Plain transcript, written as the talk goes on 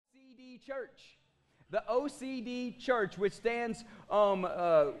OCD Church. The OCD Church, which stands,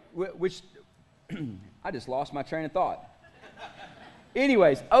 which, I just lost my train of thought.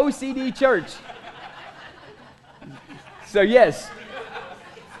 Anyways, OCD Church. So yes.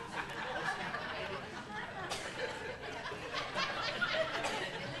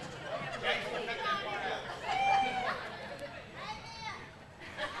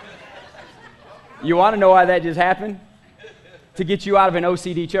 You want to know why that just happened? To get you out of an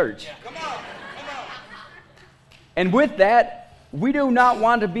OCD church. Yeah, come on. And with that, we do not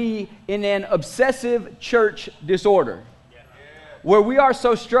want to be in an obsessive church disorder, where we are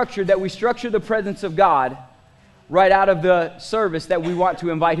so structured that we structure the presence of God right out of the service that we want to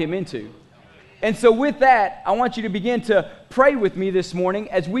invite Him into. And so with that, I want you to begin to pray with me this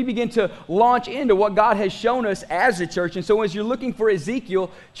morning as we begin to launch into what God has shown us as a church. And so as you're looking for Ezekiel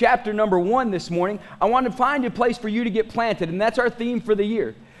chapter number 1 this morning, I want to find a place for you to get planted. And that's our theme for the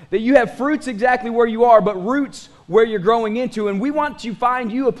year. That you have fruits exactly where you are, but roots where you're growing into. And we want to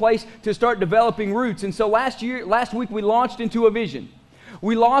find you a place to start developing roots. And so last week we launched into a vision.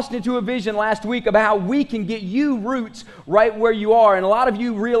 We launched into a vision last week about how we can get you roots right where you are. And a lot of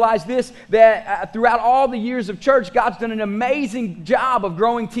you realize this, that throughout all the years of church, God's done an amazing job of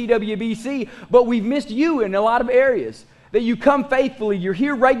growing TWBC, but we've missed you in a lot of areas. That you come faithfully, you're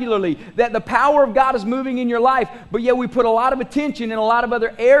here regularly, that the power of God is moving in your life, but yet we put a lot of attention in a lot of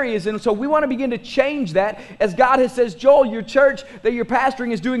other areas. And so we want to begin to change that, as God has says, Joel, your church that you're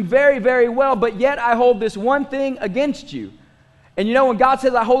pastoring is doing very, very well, but yet I hold this one thing against you. And you know, when God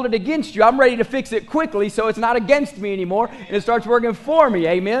says I hold it against you, I'm ready to fix it quickly so it's not against me anymore and it starts working for me,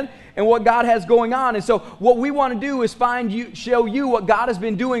 amen? And what God has going on. And so what we want to do is show you what God has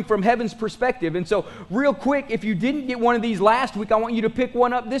been doing from heaven's perspective. And so real quick, if you didn't get one of these last week, I want you to pick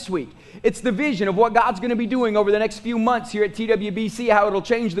one up this week. It's the vision of what God's going to be doing over the next few months here at TWBC, how it'll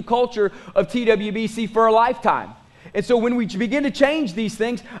change the culture of TWBC for a lifetime. And so when we begin to change these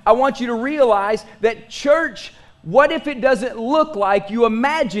things, I want you to realize that church, what if it doesn't look like you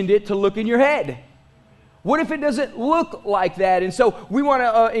imagined it to look in your head? What if it doesn't look like that? And so we want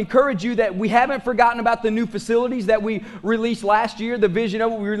to encourage you that we haven't forgotten about the new facilities that we released last year, the vision of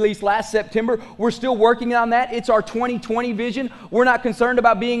what we released last September. We're still working on that. It's our 2020 vision. We're not concerned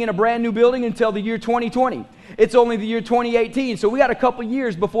about being in a brand new building until the year 2020. It's only the year 2018. So we got a couple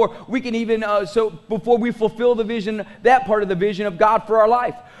years before we can even, before we fulfill the vision, that part of the vision of God for our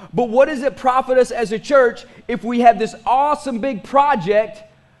life. But what does it profit us as a church if we have this awesome big project,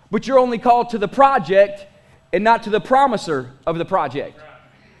 but you're only called to the project and not to the promiser of the project?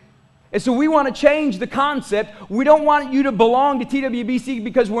 And so we want to change the concept. We don't want you to belong to TWBC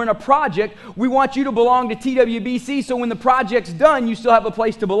because we're in a project. We want you to belong to TWBC so when the project's done, you still have a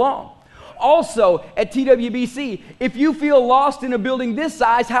place to belong. Also, at TWBC, if you feel lost in a building this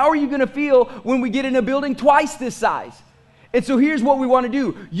size, how are you going to feel when we get in a building twice this size? And so here's what we want to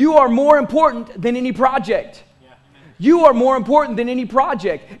do. You are more important than any project. You are more important than any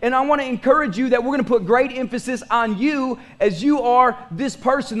project. And I want to encourage you that we're going to put great emphasis on you as you are this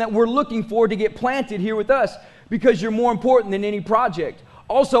person that we're looking for to get planted here with us because you're more important than any project.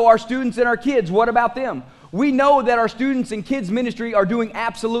 Also, our students and our kids, what about them? We know that our students and kids ministry are doing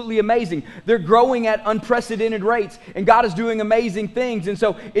absolutely amazing. They're growing at unprecedented rates, and God is doing amazing things. And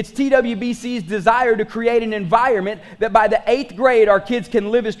so it's TWBC's desire to create an environment that by the 8th grade, our kids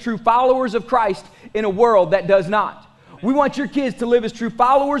can live as true followers of Christ in a world that does not. We want your kids to live as true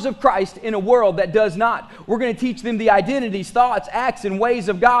followers of Christ in a world that does not. We're going to teach them the identities, thoughts, acts, and ways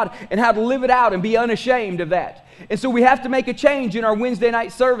of God and how to live it out and be unashamed of that. And so we have to make a change in our Wednesday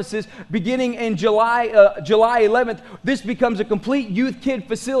night services beginning in July 11th. This becomes a complete youth kid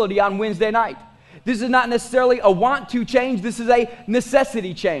facility on Wednesday night. This is not necessarily a want to change. This is a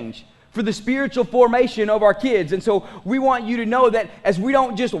necessity change for the spiritual formation of our kids. And so we want you to know that as we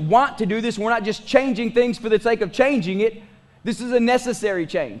don't just want to do this, we're not just changing things for the sake of changing it. This is a necessary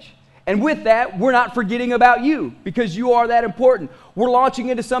change. And with that, we're not forgetting about you because you are that important. We're launching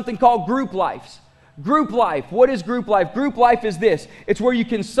into something called group lives. Group life. What is group life? Group life is this. It's where you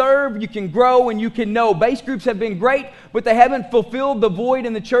can serve, you can grow, and you can know. Base groups have been great, but they haven't fulfilled the void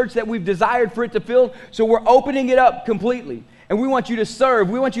in the church that we've desired for it to fill. So we're opening it up completely. And we want you to serve.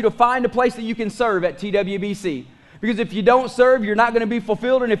 We want you to find a place that you can serve at TWBC. Because if you don't serve, you're not going to be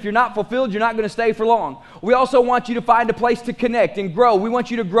fulfilled. And if you're not fulfilled, you're not going to stay for long. We also want you to find a place to connect and grow. We want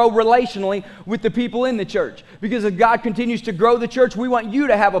you to grow relationally with the people in the church. Because as God continues to grow the church, we want you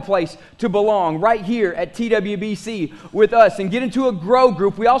to have a place to belong right here at TWBC with us and get into a grow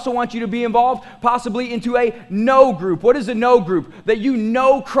group. We also want you to be involved possibly into a know group. What is a know group? That you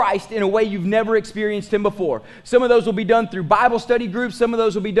know Christ in a way you've never experienced Him before. Some of those will be done through Bible study groups. Some of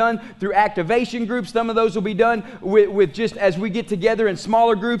those will be done through activation groups. Some of those will be done with just as we get together in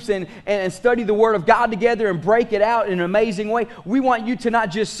smaller groups and study the Word of God together and break it out in an amazing way. We want you to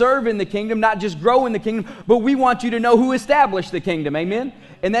not just serve in the kingdom, not just grow in the kingdom, but we want you to know who established the kingdom. Amen?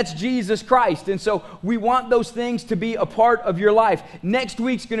 And that's Jesus Christ. And so we want those things to be a part of your life. Next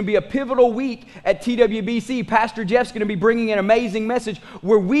week's going to be a pivotal week at TWBC. Pastor Jeff's going to be bringing an amazing message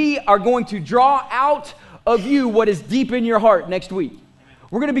where we are going to draw out of you what is deep in your heart next week.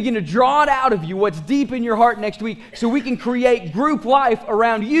 We're going to begin to draw it out of you, what's deep in your heart next week, so we can create group life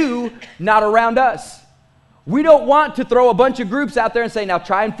around you, not around us. We don't want to throw a bunch of groups out there and say, now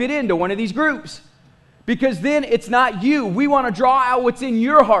try and fit into one of these groups. Because then it's not you. We want to draw out what's in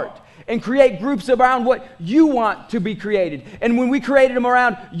your heart and create groups around what you want to be created. And when we created them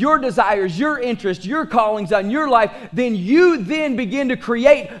around your desires, your interests, your callings on your life, then you then begin to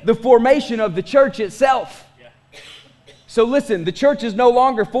create the formation of the church itself. So listen, the church is no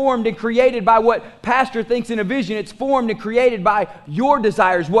longer formed and created by what pastor thinks in a vision. It's formed and created by your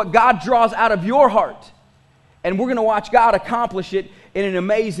desires, what God draws out of your heart. And we're going to watch God accomplish it in an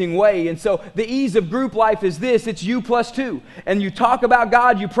amazing way. And so the ease of group life is this. It's you plus two. And you talk about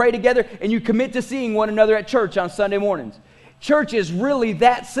God, you pray together, and you commit to seeing one another at church on Sunday mornings. Church is really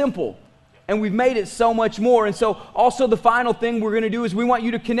that simple. And we've made it so much more. And so also the final thing we're going to do is we want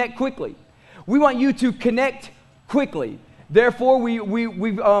you to connect quickly. We want you to connect quickly. Therefore,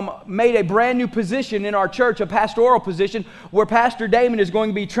 we've made a brand new position in our church, a pastoral position, where Pastor Damon is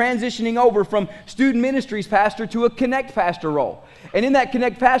going to be transitioning over from student ministries pastor to a connect pastor role. And in that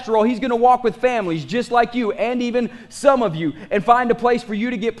connect pastor role, he's going to walk with families just like you and even some of you and find a place for you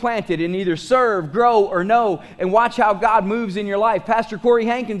to get planted and either serve, grow, or know and watch how God moves in your life. Pastor Corey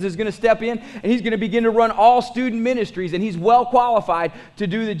Hankins is going to step in and he's going to begin to run all student ministries, and he's well qualified to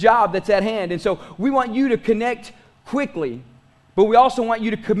do the job that's at hand. And so we want you to connect quickly, but we also want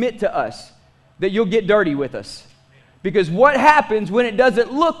you to commit to us that you'll get dirty with us. Because what happens when it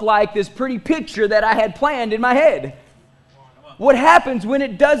doesn't look like this pretty picture that I had planned in my head? What happens when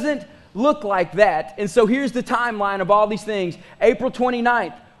it doesn't look like that? And so here's the timeline of all these things. April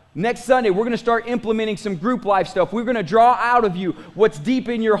 29th, next Sunday, we're going to start implementing some group life stuff. We're going to draw out of you what's deep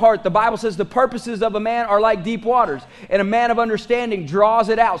in your heart. The Bible says the purposes of a man are like deep waters, and a man of understanding draws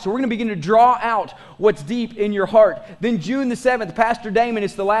it out. So we're going to begin to draw out what's deep in your heart. Then June the 7th, Pastor Damon,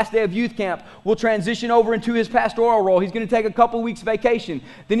 it's the last day of youth camp, will transition over into his pastoral role. He's going to take a couple weeks vacation.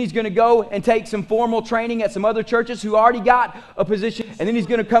 Then he's going to go and take some formal training at some other churches who already got a position, and then he's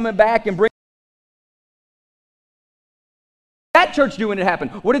going to come back and bring that church do when it happened?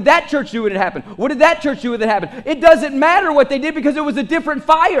 What did that church do when it happened? What did that church do when it happened? It doesn't matter what they did because it was a different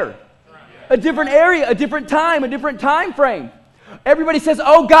fire, a different area, a different time, a different time frame. Everybody says,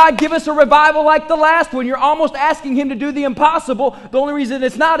 oh God, give us a revival like the last one. You're almost asking Him to do the impossible. The only reason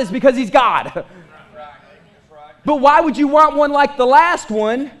it's not is because He's God. But why would you want one like the last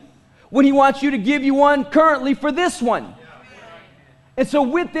one when He wants you to give you one currently for this one? And so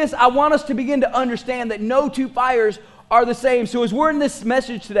with this, I want us to begin to understand that no two fires are the same. So as we're in this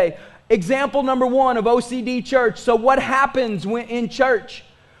message today, example number 1 of OCD Church. So what happens when in church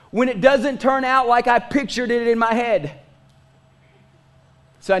when it doesn't turn out like I pictured it in my head?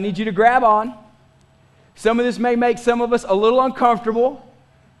 So I need you to grab on. Some of this may make some of us a little uncomfortable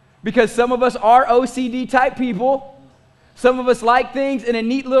because some of us are OCD type people. Some of us like things in a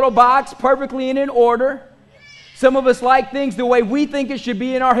neat little box, perfectly in order. Some of us like things the way we think it should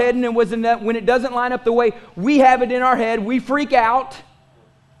be in our head, and when it doesn't line up the way we have it in our head, we freak out.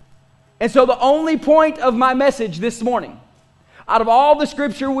 And so the only point of my message this morning, out of all the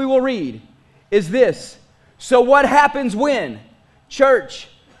scripture we will read, is this. So what happens when church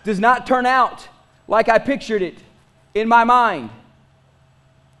does not turn out like I pictured it in my mind?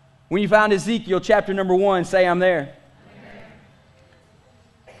 When you found Ezekiel chapter number 1, say I'm there.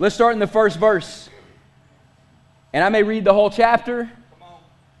 Let's start in the first verse. And I may read the whole chapter.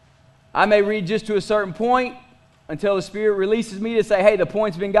 I may read just to a certain point until the Spirit releases me to say, hey, the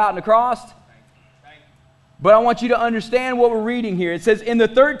point's been gotten across. But I want you to understand what we're reading here. It says, in the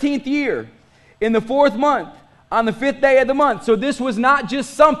 13th year, in the 4th month, on the 5th day of the month. So this was not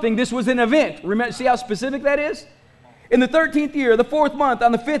just something, this was an event. Remember, see how specific that is? In the 13th year, the 4th month,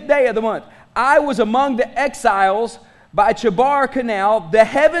 on the 5th day of the month, I was among the exiles by Chabar Canal. The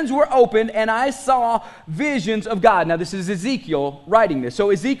heavens were opened, and I saw visions of God. Now, this is Ezekiel writing this. So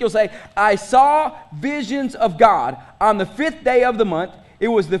Ezekiel say, I saw visions of God on the 5th day of the month. It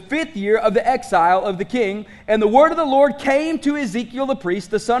was the 5th year of the exile of the king. And the word of the Lord came to Ezekiel the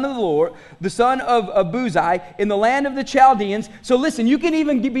priest, the son of the Lord, the son of Buzai, in the land of the Chaldeans. So listen, you can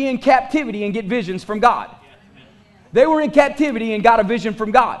even be in captivity and get visions from God. They were in captivity and got a vision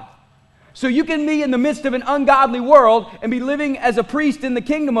from God. So you can be in the midst of an ungodly world and be living as a priest in the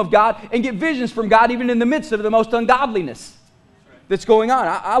kingdom of God and get visions from God even in the midst of the most ungodliness that's going on.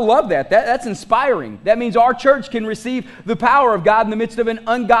 I love that. That's inspiring. That means our church can receive the power of God in the midst of an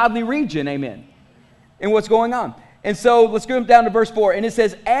ungodly region. Amen. And what's going on. And so let's go down to verse 4. And it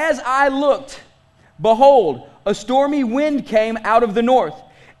says, as I looked, behold, a stormy wind came out of the north,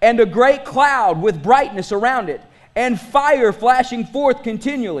 and a great cloud with brightness around it, and fire flashing forth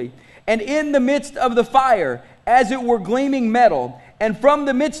continually. And in the midst of the fire, as it were gleaming metal, and from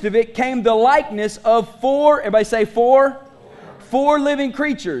the midst of it came the likeness of four, everybody say four living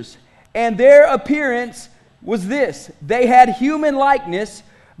creatures. And their appearance was this: they had human likeness,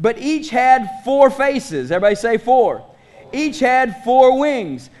 but each had 4 faces. Everybody say 4. Each had 4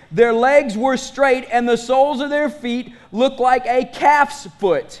 wings. Their legs were straight, and the soles of their feet looked like a calf's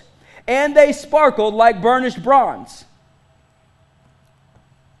foot, and they sparkled like burnished bronze.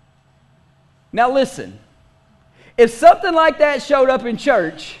 Now listen, if something like that showed up in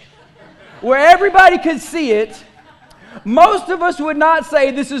church, where everybody could see it, most of us would not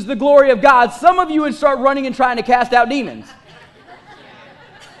say this is the glory of God. Some of you would start running and trying to cast out demons.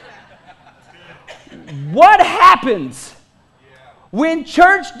 What happens when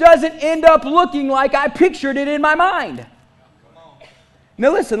church doesn't end up looking like I pictured it in my mind?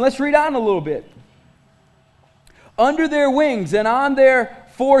 Now listen, let's read on a little bit. Under their wings and on their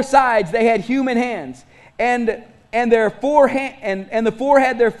 4 sides they had human hands, and the 4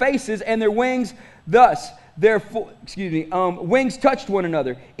 had their faces, and their wings thus. Their wings touched one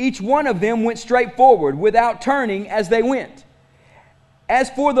another. Each one of them went straight forward, without turning as they went. As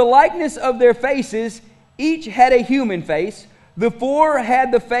for the likeness of their faces, each had a human face. The 4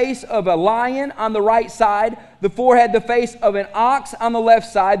 had the face of a lion on the right side. The 4 had the face of an ox on the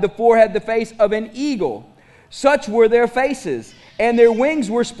left side. The 4 had the face of an eagle. Such were their faces, and their wings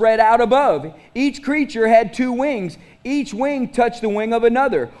were spread out above. Each creature had 2 wings. Each wing touched the wing of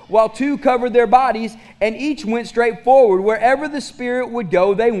another, while 2 covered their bodies, and each went straight forward. Wherever the Spirit would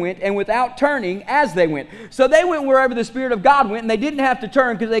go, they went, and without turning as they went. So they went wherever the Spirit of God went, and they didn't have to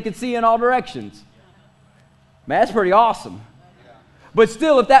turn because they could see in all directions. Man, that's pretty awesome. But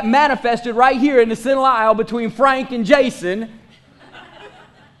still, if that manifested right here in the center aisle between Frank and Jason,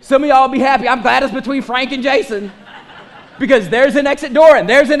 some of y'all will be happy. I'm glad it's between Frank and Jason, because there's an exit door, and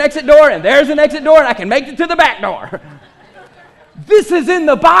there's an exit door, and there's an exit door, and I can make it to the back door. This is in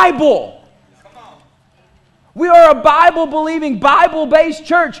the Bible. We are a Bible-believing, Bible-based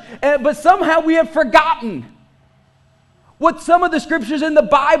church, but somehow we have forgotten what some of the scriptures in the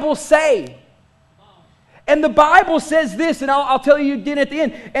Bible say. And the Bible says this, and I'll tell you again at the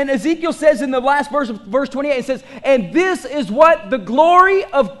end. And Ezekiel says in the last verse of verse 28, it says, and this is what the glory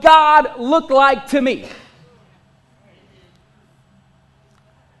of God looked like to me.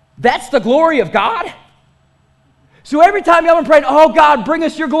 That's the glory of God? So every time y'all are praying, oh God, bring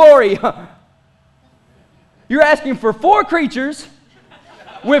us your glory, you're asking for 4 creatures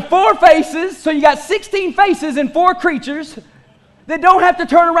with 4 faces. So you got 16 faces and 4 creatures that don't have to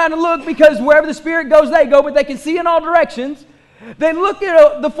turn around and look, because wherever the Spirit goes, they go, but they can see in all directions. They look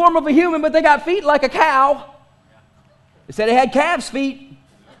at the form of a human, but they got feet like a cow. They said they had calves' feet.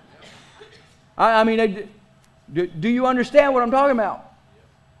 I mean, do you understand what I'm talking about?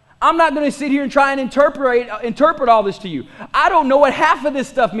 I'm not going to sit here and try and interpret all this to you. I don't know what half of this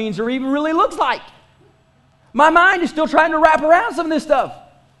stuff means or even really looks like. My mind is still trying to wrap around some of this stuff.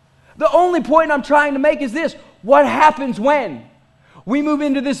 The only point I'm trying to make is this: what happens when we move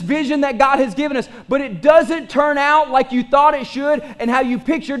into this vision that God has given us, but it doesn't turn out like you thought it should and how you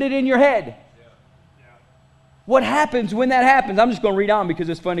pictured it in your head? What happens when that happens? I'm just going to read on because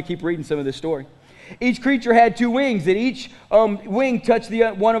it's fun to keep reading some of this story. Each creature had 2 wings, and each wing touched the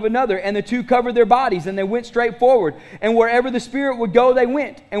one of another, and the 2 covered their bodies, and they went straight forward. And wherever the Spirit would go, they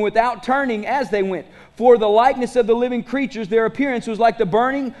went, and without turning as they went. For the likeness of the living creatures, their appearance was like the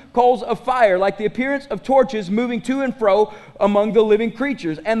burning coals of fire, like the appearance of torches moving to and fro among the living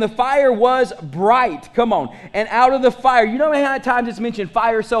creatures. And the fire was bright. Come on. And out of the fire, you know how many times it's mentioned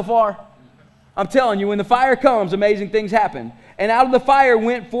fire so far? I'm telling you, when the fire comes, amazing things happen. And out of the fire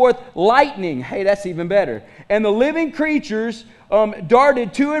went forth lightning. Hey, that's even better. and the living creatures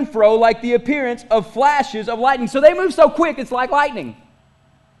darted to and fro like the appearance of flashes of lightning. So they move so quick, it's like lightning.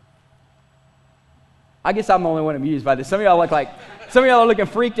 I guess I'm the only one amused by this. Some of y'all are looking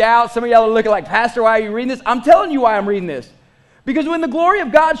freaked out. Some of y'all are looking like, Pastor, why are you reading this? I'm telling you why I'm reading this. Because when the glory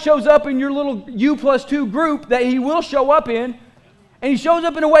of God shows up in your little U+2 group that He will show up in, and He shows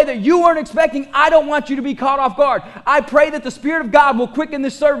up in a way that you weren't expecting, I don't want you to be caught off guard. I pray that the Spirit of God will quicken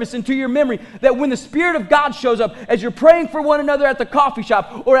this service into your memory, that when the Spirit of God shows up, as you're praying for one another at the coffee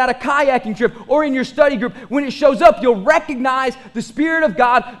shop, or at a kayaking trip, or in your study group, when it shows up, you'll recognize the Spirit of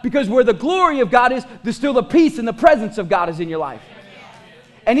God, because where the glory of God is, there's still the peace and the presence of God is in your life.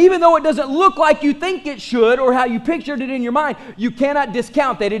 And even though it doesn't look like you think it should, or how you pictured it in your mind, you cannot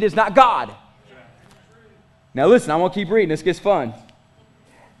discount that it is not God. Now listen, I'm going to keep reading. This gets fun.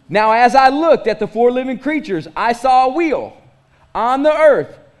 Now as I looked at the 4 living creatures, I saw a wheel on the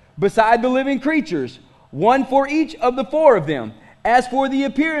earth beside the living creatures, one for each of the 4 of them. As for the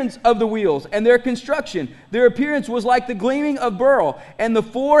appearance of the wheels and their construction, their appearance was like the gleaming of beryl, and the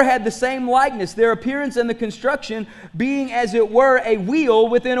 4 had the same likeness, their appearance and the construction being as it were a wheel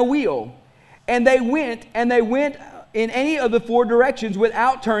within a wheel. And they went in any of the 4 directions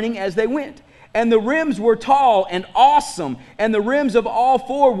without turning as they went. And the rims were tall and awesome, and the rims of all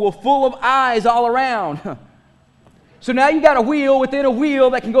 4 were full of eyes all around. So now you got a wheel within a wheel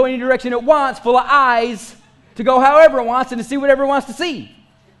that can go any direction it wants, full of eyes to go however it wants and to see whatever it wants to see.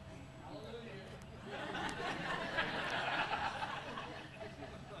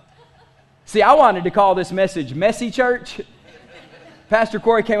 See, I wanted to call this message Messy Church. Pastor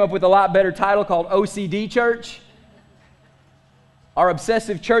Corey came up with a lot better title called OCD Church. Our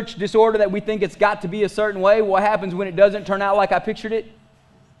obsessive church disorder that we think it's got to be a certain way. What happens when it doesn't turn out like I pictured it?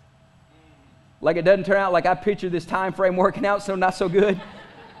 Like it doesn't turn out like I pictured this time frame working out, so not so good.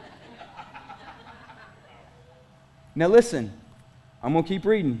 Now listen, I'm going to keep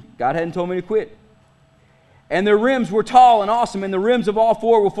reading. God hadn't told me to quit. And their rims were tall and awesome, and the rims of all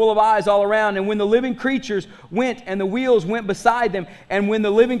 4 were full of eyes all around. And when the living creatures went, and the wheels went beside them, and when the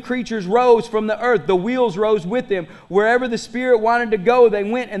living creatures rose from the earth, the wheels rose with them. Wherever the Spirit wanted to go, they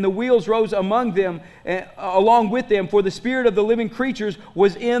went, and the wheels rose among them, along with them, for the Spirit of the living creatures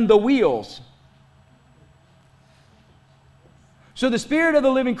was in the wheels. So the spirit of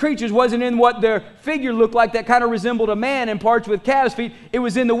the living creatures wasn't in what their figure looked like that kind of resembled a man in parts with calves' feet. It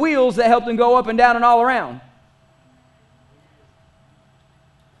was in the wheels that helped them go up and down and all around.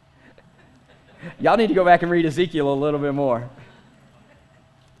 Y'all need to go back and read Ezekiel a little bit more.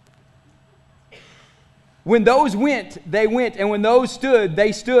 When those went, they went, and when those stood,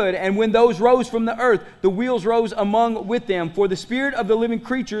 they stood, and when those rose from the earth, the wheels rose among with them, for the spirit of the living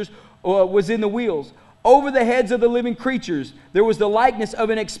creatures was in the wheels. Over the heads of the living creatures, there was the likeness of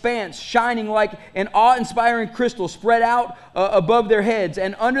an expanse, shining like an awe-inspiring crystal spread out above their heads.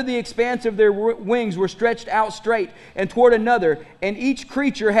 And under the expanse of their wings were stretched out straight and toward another. And each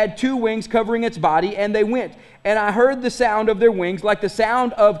creature had 2 wings covering its body, and they went. And I heard the sound of their wings like the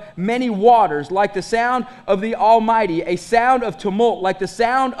sound of many waters, like the sound of the Almighty, a sound of tumult, like the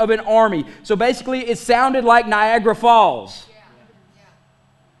sound of an army. So basically, it sounded like Niagara Falls.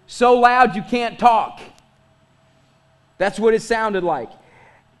 So loud you can't talk. That's what it sounded like.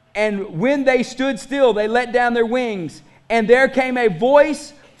 And when they stood still, they let down their wings. And there came a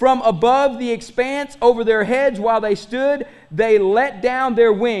voice from above the expanse over their heads while they stood. They let down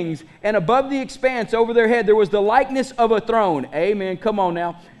their wings. And above the expanse over their head, there was the likeness of a throne. Amen. Come on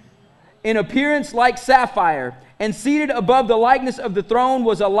now. In appearance like sapphire. And seated above the likeness of the throne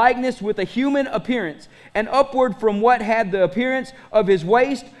was a likeness with a human appearance. And upward from what had the appearance of his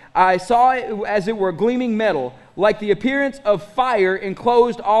waist, I saw it as it were gleaming metal, like the appearance of fire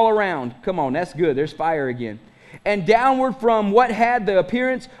enclosed all around. Come on, that's good. There's fire again. And downward from what had the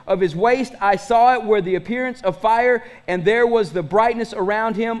appearance of his waist, I saw it where the appearance of fire, and there was the brightness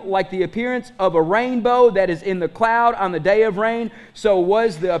around him like the appearance of a rainbow that is in the cloud on the day of rain. So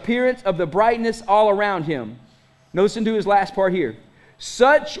was the appearance of the brightness all around him. Now listen to his last part here.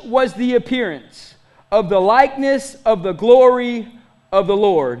 Such was the appearance of the likeness of the glory of the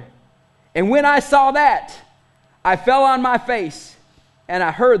Lord. And when I saw that, I fell on my face, and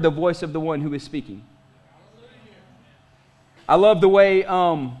I heard the voice of the one who is speaking. I love the way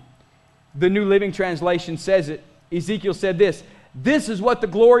the New Living Translation says it. Ezekiel said this: "This is what the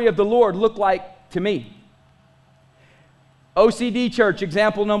glory of the Lord looked like to me." OCD Church,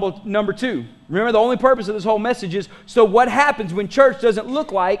 example number 2. Remember, the only purpose of this whole message is, so what happens when church doesn't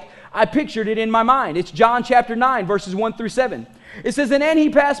look like I pictured it in my mind? It's John chapter 9, verses 1 through 7. It says, and he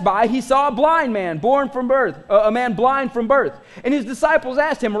passed by, he saw a blind man born from birth, a man blind from birth. And his disciples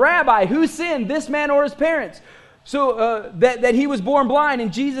asked him, Rabbi, who sinned, this man or his parents, so that he was born blind?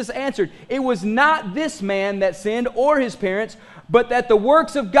 And Jesus answered, it was not this man that sinned or his parents, but that the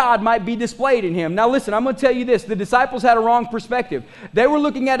works of God might be displayed in him. Now listen, I'm going to tell you this. The disciples had a wrong perspective. They were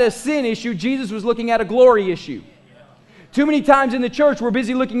looking at a sin issue. Jesus was looking at a glory issue. Too many times in the church, we're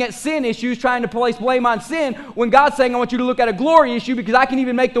busy looking at sin issues, trying to place blame on sin, when God's saying, I want you to look at a glory issue, because I can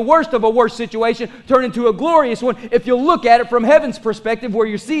even make the worst of a worst situation turn into a glorious one if you'll look at it from heaven's perspective, where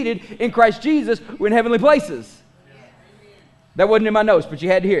you're seated in Christ Jesus. We're in heavenly places. That wasn't in my notes, but you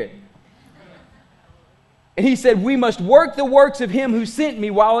had to hear it. And he said, we must work the works of him who sent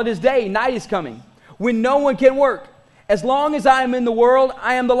me while it is day. Night is coming, when no one can work. As long as I am in the world,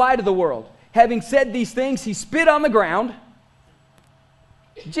 I am the light of the world. Having said these things, he spit on the ground.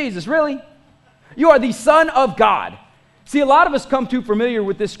 Jesus, really? You are the Son of God. See, a lot of us come too familiar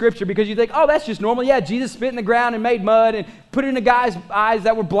with this scripture because you think, oh, that's just normal. Yeah, Jesus spit in the ground and made mud and put it in a guy's eyes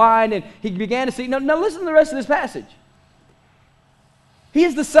that were blind, and he began to see. No, listen to the rest of this passage. He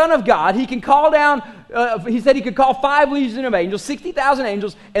is the Son of God. He can call down, he said he could call 5 legions of angels, 60,000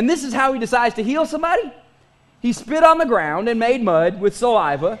 angels, and this is how he decides to heal somebody. He spit on the ground and made mud with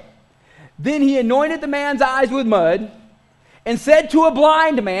saliva. Then he anointed the man's eyes with mud and said to a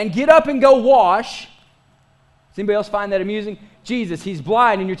blind man, get up and go wash. Does anybody else find that amusing? Jesus, he's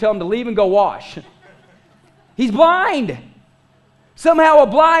blind, and you're telling him to leave and go wash. He's blind. Somehow a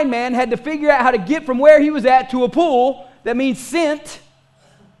blind man had to figure out how to get from where he was at to a pool, that means sent,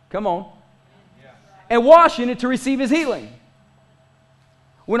 come on, and wash in it to receive his healing.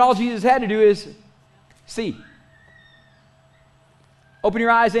 When all Jesus had to do is see. Open your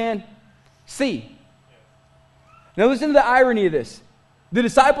eyes and see. Now listen to the irony of this. The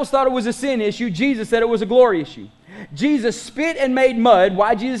disciples thought it was a sin issue. Jesus said it was a glory issue. Jesus spit and made mud.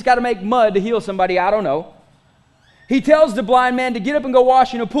 Why Jesus got to make mud to heal somebody, I don't know. He tells the blind man to get up and go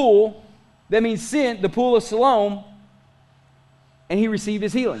wash in a pool. That means sent, the pool of Siloam. And he received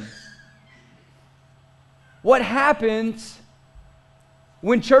his healing. What happens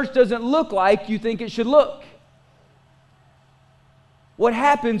when church doesn't look like you think it should look? What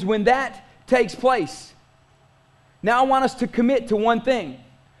happens when that takes place? Now I want us to commit to one thing.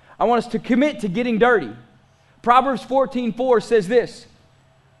 I want us to commit to getting dirty. Proverbs 14:4 says this,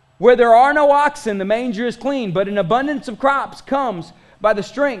 where there are no oxen, the manger is clean, but an abundance of crops comes by the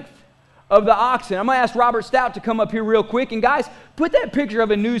strength of the oxen. I'm going to ask Robert Stout to come up here real quick. And guys, put that picture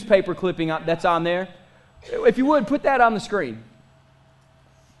of a newspaper clipping that's on there. If you would, put that on the screen.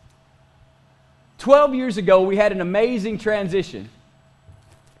 12 years ago, we had an amazing transition.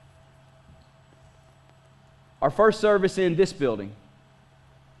 Our first service in this building.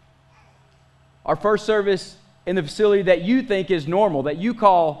 Our first service in the facility that you think is normal, that you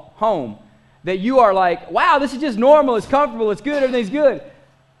call home, that you are like, wow, this is just normal, it's comfortable, it's good, everything's good.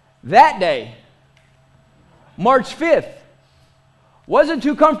 That day, March 5th, wasn't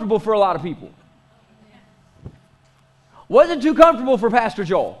too comfortable for a lot of people. Wasn't too comfortable for Pastor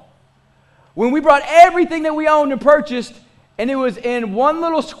Joel. When we brought everything that we owned and purchased, and it was in one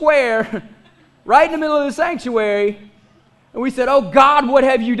little square right in the middle of the sanctuary, and we said, oh God, what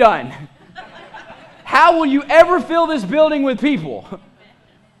have you done? How will you ever fill this building with people?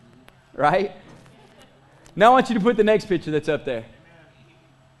 Right? Now I want you to put the next picture that's up there.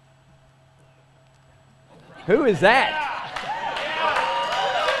 Who is that?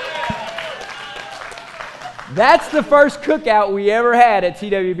 That's the first cookout we ever had at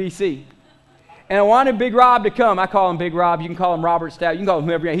TWBC. And I wanted Big Rob to come. I call him Big Rob. You can call him Robert Stout. You can call him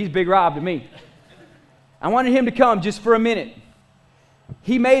whoever. He's Big Rob to me. I wanted him to come just for a minute.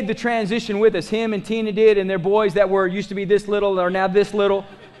 He made the transition with us. Him and Tina did, and their boys that used to be this little are now this little,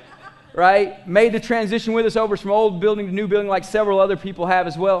 right? Made the transition with us over from old building to new building, like several other people have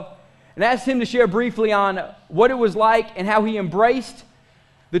as well. And asked him to share briefly on what it was like and how he embraced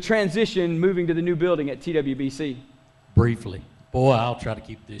the transition moving to the new building at TWBC. Briefly. Boy, I'll try to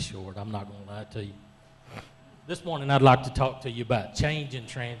keep this short. I'm not going to lie to you. This morning I'd like to talk to you about change and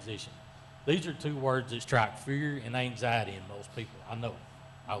transition. These are two words that strike fear and anxiety in most people. I know.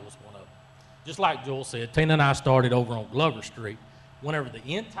 I was one of them. Just like Joel said, Tina and I started over on Glover Street whenever the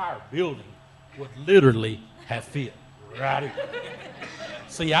entire building would literally have fit right here.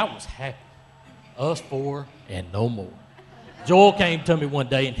 See, I was happy. Us four and no more. Joel came to me one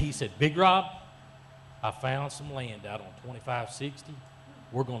day and he said, Big Rob, I found some land out on 2560.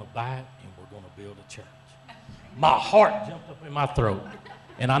 We're going to buy it and we're going to build a church. My heart jumped up in my throat.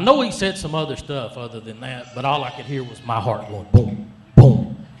 And I know he said some other stuff other than that, but all I could hear was my heart going boom,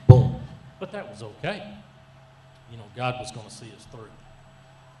 boom, boom. But that was okay. God was going to see us through.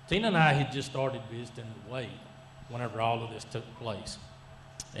 Tina and I had just started visiting the way whenever all of this took place.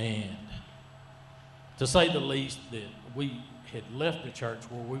 And to say the least, that we had left the church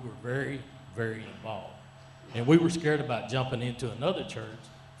where we were very, very involved. And we were scared about jumping into another church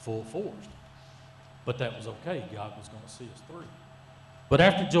full force. But that was okay. God was going to see us through. But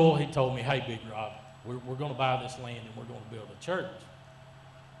after Joel, he told me, hey, Big Rob, we're going to buy this land and we're going to build a church.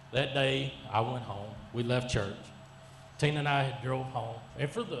 That day, I went home. We left church. Tina and I had drove home. And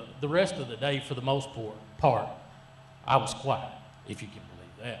for the rest of the day, for the most part, I was quiet, if you can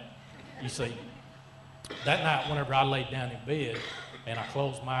believe that. You see, that night, whenever I laid down in bed and I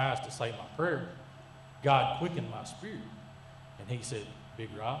closed my eyes to say my prayer, God quickened my spirit. And he said, Big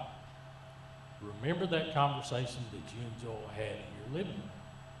Rob, remember that conversation that you and Joel had in your living room?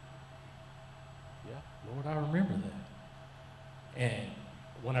 Yeah, Lord, I remember that. And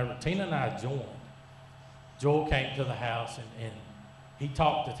whenever Tina and I joined, Joel came to the house and he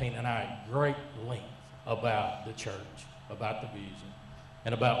talked to Tina and I at great length about the church, about the vision,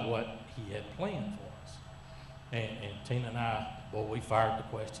 and about what he had planned for us. And Tina and I, boy, we fired the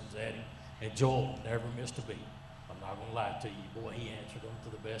questions at him. And Joel never missed a beat. I'm not going to lie to you. Boy, he answered them to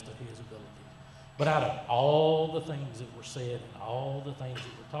the best of his ability. But out of all the things that were said and all the things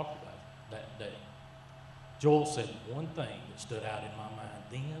that were talked about that day, Joel said one thing that stood out in my mind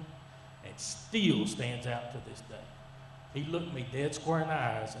then and still stands out to this day. He looked me dead square in the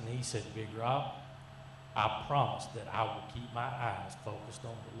eyes and he said, Big Rob, I promise that I will keep my eyes focused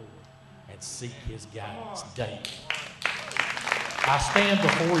on the Lord and seek his guidance daily. I stand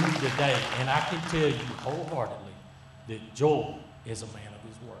before you today and I can tell you wholeheartedly that Joel is a man of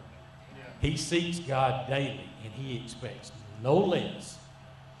his word. He seeks God daily and he expects no less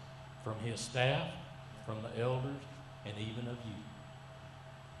from his staff, from the elders, and even of you.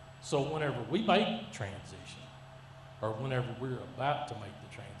 So whenever we make the transition, or whenever we're about to make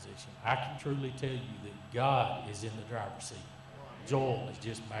the transition, I can truly tell you that God is in the driver's seat. Joel is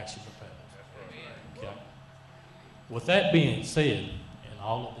just mashing the pedals. Okay? With that being said, and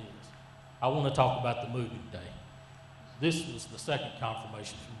all of this, I want to talk about the moving day. This was the second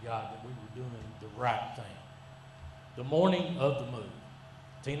confirmation from God that we were doing the right thing. The morning of the move,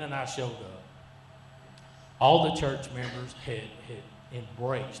 Tina and I showed up. All the church members had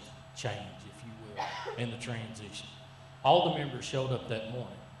embraced change, if you will, in the transition. All the members showed up that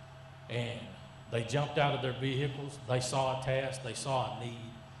morning, and they jumped out of their vehicles. They saw a task. They saw a need.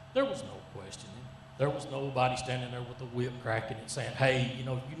 There was no questioning. There was nobody standing there with a whip cracking and saying, hey, you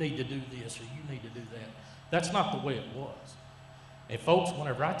need to do this or you need to do that. That's not the way it was. And folks,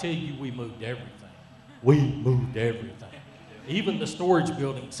 whenever I tell you we moved everything, we moved everything. Even the storage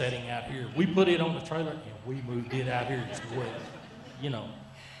building setting out here, we put it on the trailer and we moved it out here as well.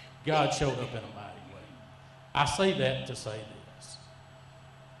 God showed up in a mighty way. I say that to say this.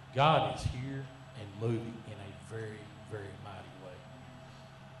 God is here and moving in a very, very mighty way.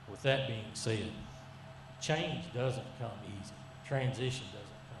 With that being said, change doesn't come easy. Transition doesn't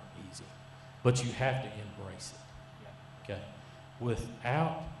come easy. But you have to embrace it. Okay?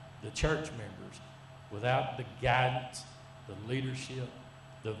 Without the church members, without the guidance, the leadership,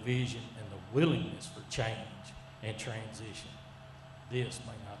 the vision, and the willingness for change and transition, this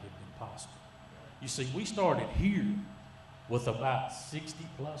may not have been possible. You see, we started here with about 60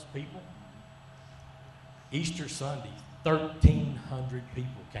 plus people. Easter Sunday, 1,300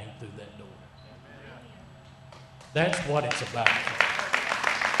 people came through that door. That's what it's about.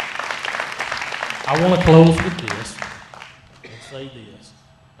 I want to close with this and say this,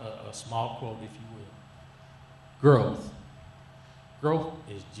 a small quote, if you will. Growth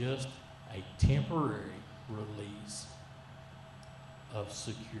is just a temporary release of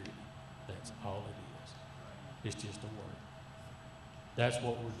security. That's all it is. It's just a word. That's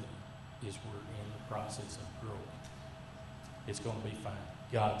what we're doing, is we're in the process of growing. It's going to be fine.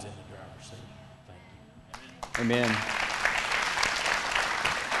 God's in the driver's seat. Thank you. Amen.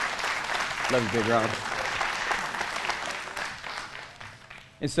 Love you, Big Ron.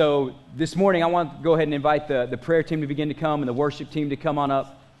 And so this morning, I want to go ahead and invite the prayer team to begin to come and the worship team to come on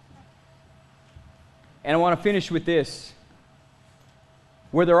up. And I want to finish with this.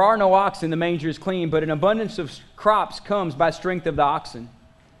 Where there are no oxen, the manger is clean, but an abundance of crops comes by strength of the oxen.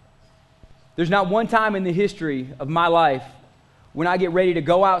 There's not one time in the history of my life when I get ready to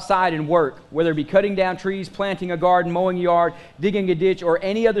go outside and work, whether it be cutting down trees, planting a garden, mowing a yard, digging a ditch, or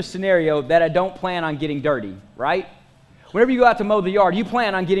any other scenario, that I don't plan on getting dirty, right? Whenever you go out to mow the yard, you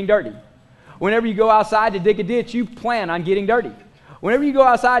plan on getting dirty. Whenever you go outside to dig a ditch, you plan on getting dirty. Whenever you go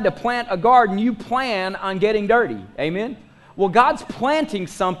outside to plant a garden, you plan on getting dirty. Amen? Well, God's planting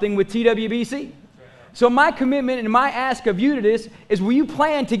something with TWBC. So my commitment and my ask of you to this is, will you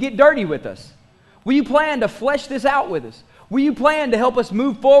plan to get dirty with us? Will you plan to flesh this out with us? Will you plan to help us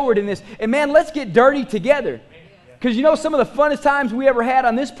move forward in this? And man, let's get dirty together. Because you know, some of the funnest times we ever had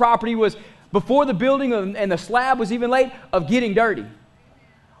on this property was before the building and the slab was even laid, of getting dirty.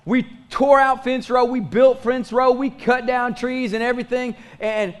 We tore out fence row, we built fence row, we cut down trees and everything,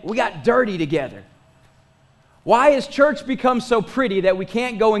 and we got dirty together. Why has church become so pretty that we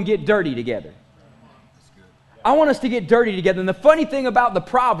can't go and get dirty together? I want us to get dirty together. And the funny thing about the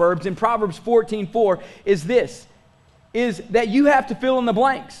Proverbs, in Proverbs 14:4, is this, is that you have to fill in the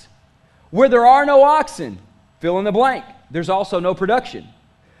blanks. Where there are no oxen, fill in the blank, there's also no production.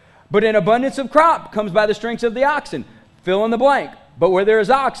 But an abundance of crop comes by the strength of the oxen, fill in the blank. But where there is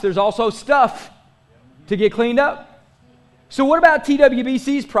ox, there's also stuff to get cleaned up. So what about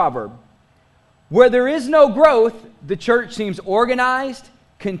TWBC's proverb? Where there is no growth, the church seems organized,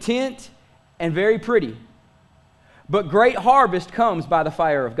 content, and very pretty. But great harvest comes by the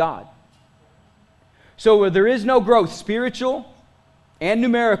fire of God. So where there is no growth, spiritual and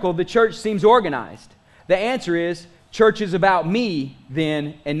numerical, the church seems organized. The answer is, church is about me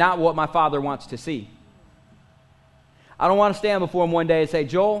then, and not what my Father wants to see. I don't want to stand before him one day and say,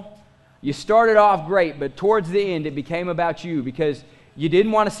 Joel, you started off great, but towards the end it became about you because you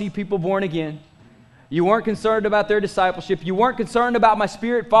didn't want to see people born again. You weren't concerned about their discipleship. You weren't concerned about my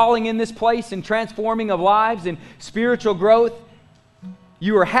Spirit falling in this place and transforming of lives and spiritual growth.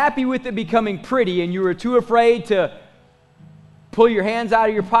 You were happy with it becoming pretty, and you were too afraid to pull your hands out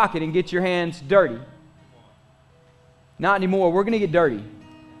of your pocket and get your hands dirty. Not anymore. We're going to get dirty.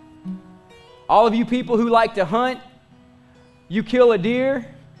 All of you people who like to hunt, you kill a deer,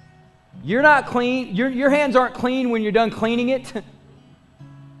 you're not clean. Your hands aren't clean when you're done cleaning it.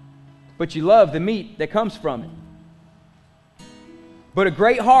 But you love the meat that comes from it. But a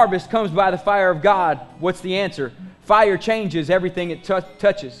great harvest comes by the fire of God. What's the answer? Fire changes everything it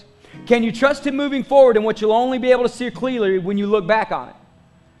touches. Can you trust Him moving forward in what you'll only be able to see clearly when you look back on it?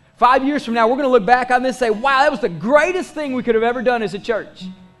 5 years from now, we're going to look back on this and say, wow, that was the greatest thing we could have ever done as a church,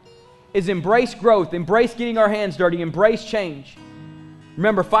 is embrace growth, embrace getting our hands dirty, embrace change.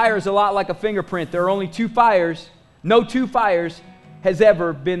 Remember, fire is a lot like a fingerprint. There are only two fires. No two fires has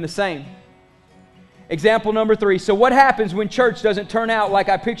ever been the same. Example number 3. So what happens when church doesn't turn out like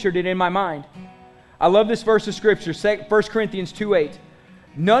I pictured it in my mind? I love this verse of Scripture, 1 Corinthians 2:8.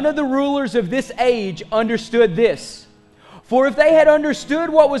 None of the rulers of this age understood this. For if they had understood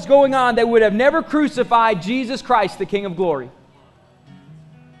what was going on, they would have never crucified Jesus Christ, the King of glory.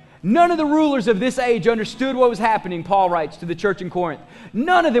 None of the rulers of this age understood what was happening, Paul writes to the church in Corinth.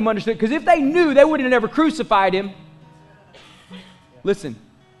 None of them understood, because if they knew, they would have never crucified Him. Listen,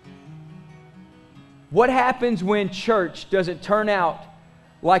 what happens when church doesn't turn out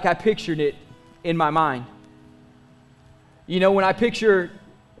like I pictured it in my mind? You know, when I picture,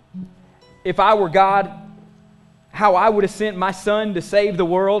 if I were God, how I would have sent my Son to save the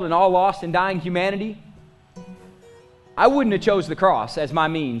world and all lost and dying humanity, I wouldn't have chose the cross as my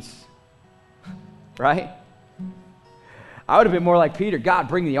means, right? I would have been more like Peter, God,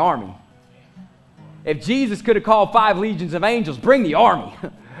 bring the army. If Jesus could have called 5 legions of angels, bring the army.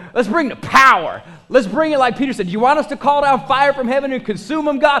 Let's bring the power. Let's bring it like Peter said. Do you want us to call down fire from heaven and consume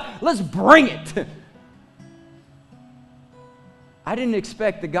them, God? Let's bring it. I didn't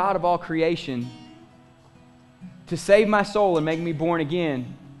expect the God of all creation to save my soul and make me born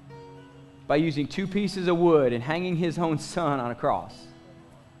again by using 2 pieces of wood and hanging His own Son on a cross.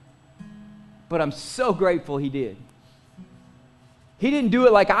 But I'm so grateful He did. He didn't do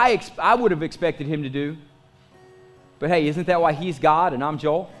it like I would have expected Him to do. But hey, isn't that why He's God and I'm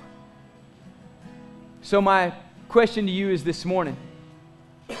Joel? So my question to you is this morning,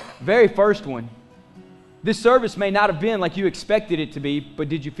 very first one. This service may not have been like you expected it to be, but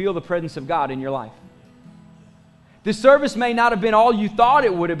did you feel the presence of God in your life? This service may not have been all you thought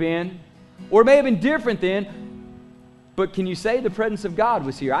it would have been, or it may have been different then, but can you say the presence of God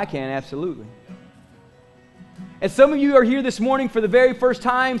was here? I can, absolutely. And some of you are here this morning for the very first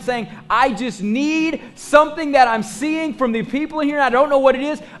time saying, I just need something that I'm seeing from the people in here, and I don't know what it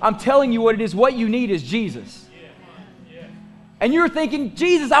is. I'm telling you what it is. What you need is Jesus. Yeah. And you're thinking,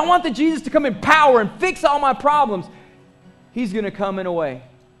 Jesus, I want the Jesus to come in power and fix all my problems. He's going to come in a way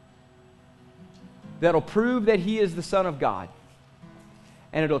that'll prove that He is the Son of God,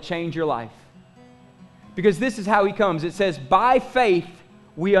 and it'll change your life. Because this is how He comes. It says, by faith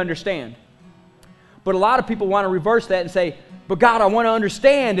we understand. But a lot of people want to reverse that and say, but God, I want to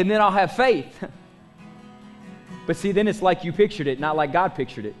understand, and then I'll have faith. But see, then it's like you pictured it, not like God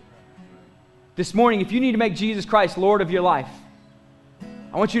pictured it. This morning, if you need to make Jesus Christ Lord of your life,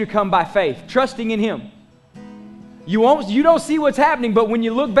 I want you to come by faith, trusting in Him. You don't see what's happening, but when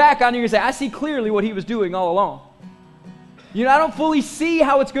you look back on it, you say, I see clearly what He was doing all along. You know, I don't fully see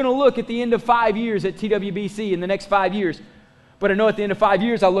how it's going to look at the end of 5 years at TWBC in the next 5 years. But I know at the end of 5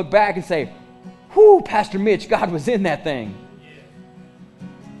 years, I'll look back and say, whew, Pastor Mitch, God was in that thing.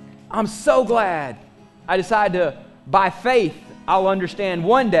 I'm so glad I decided to, by faith, I'll understand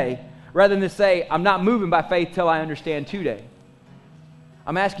one day, rather than to say, I'm not moving by faith till I understand today.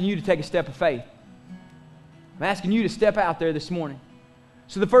 I'm asking you to take a step of faith. I'm asking you to step out there this morning.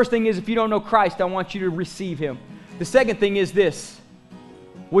 So the first thing is, if you don't know Christ, I want you to receive Him. The second thing is this.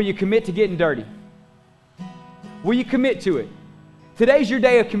 Will you commit to getting dirty? Will you commit to it? Today's your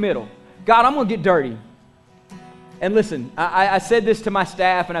day of committal. God, I'm going to get dirty. And listen, I said this to my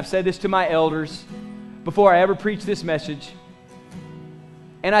staff, and I've said this to my elders before I ever preached this message.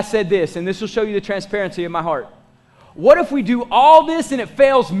 And I said this, and this will show you the transparency of my heart. What if we do all this and it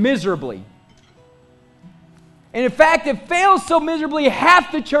fails miserably? And in fact, it fails so miserably,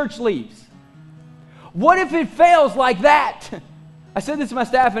 half the church leaves. What if it fails like that? I said this to my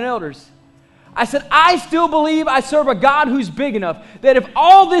staff and elders. I said, I still believe I serve a God who's big enough that if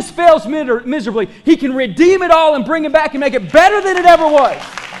all this fails miserably, He can redeem it all and bring it back and make it better than it ever was.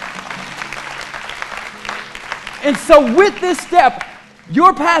 And so with this step,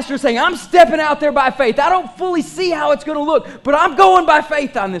 your pastor is saying, I'm stepping out there by faith. I don't fully see how it's going to look, but I'm going by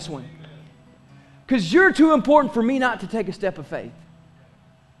faith on this one. Because you're too important for me not to take a step of faith.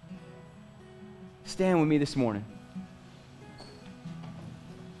 Stand with me this morning.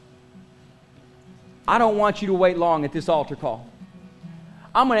 I don't want you to wait long at this altar call.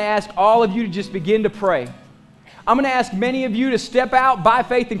 I'm going to ask all of you to just begin to pray. I'm going to ask many of you to step out by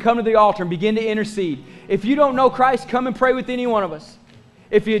faith and come to the altar and begin to intercede. If you don't know Christ, come and pray with any one of us.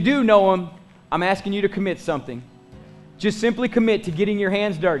 If you do know Him, I'm asking you to commit something. Just simply commit to getting your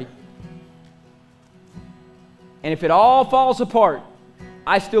hands dirty. And if it all falls apart,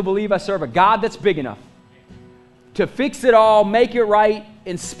 I still believe I serve a God that's big enough to fix it all, make it right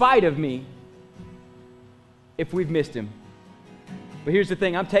in spite of me if we've missed Him. But here's the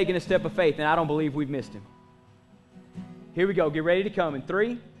thing, I'm taking a step of faith and I don't believe we've missed Him. Here we go, get ready to come in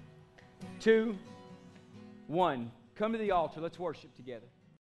 3, 2, 1. Come to the altar, let's worship together.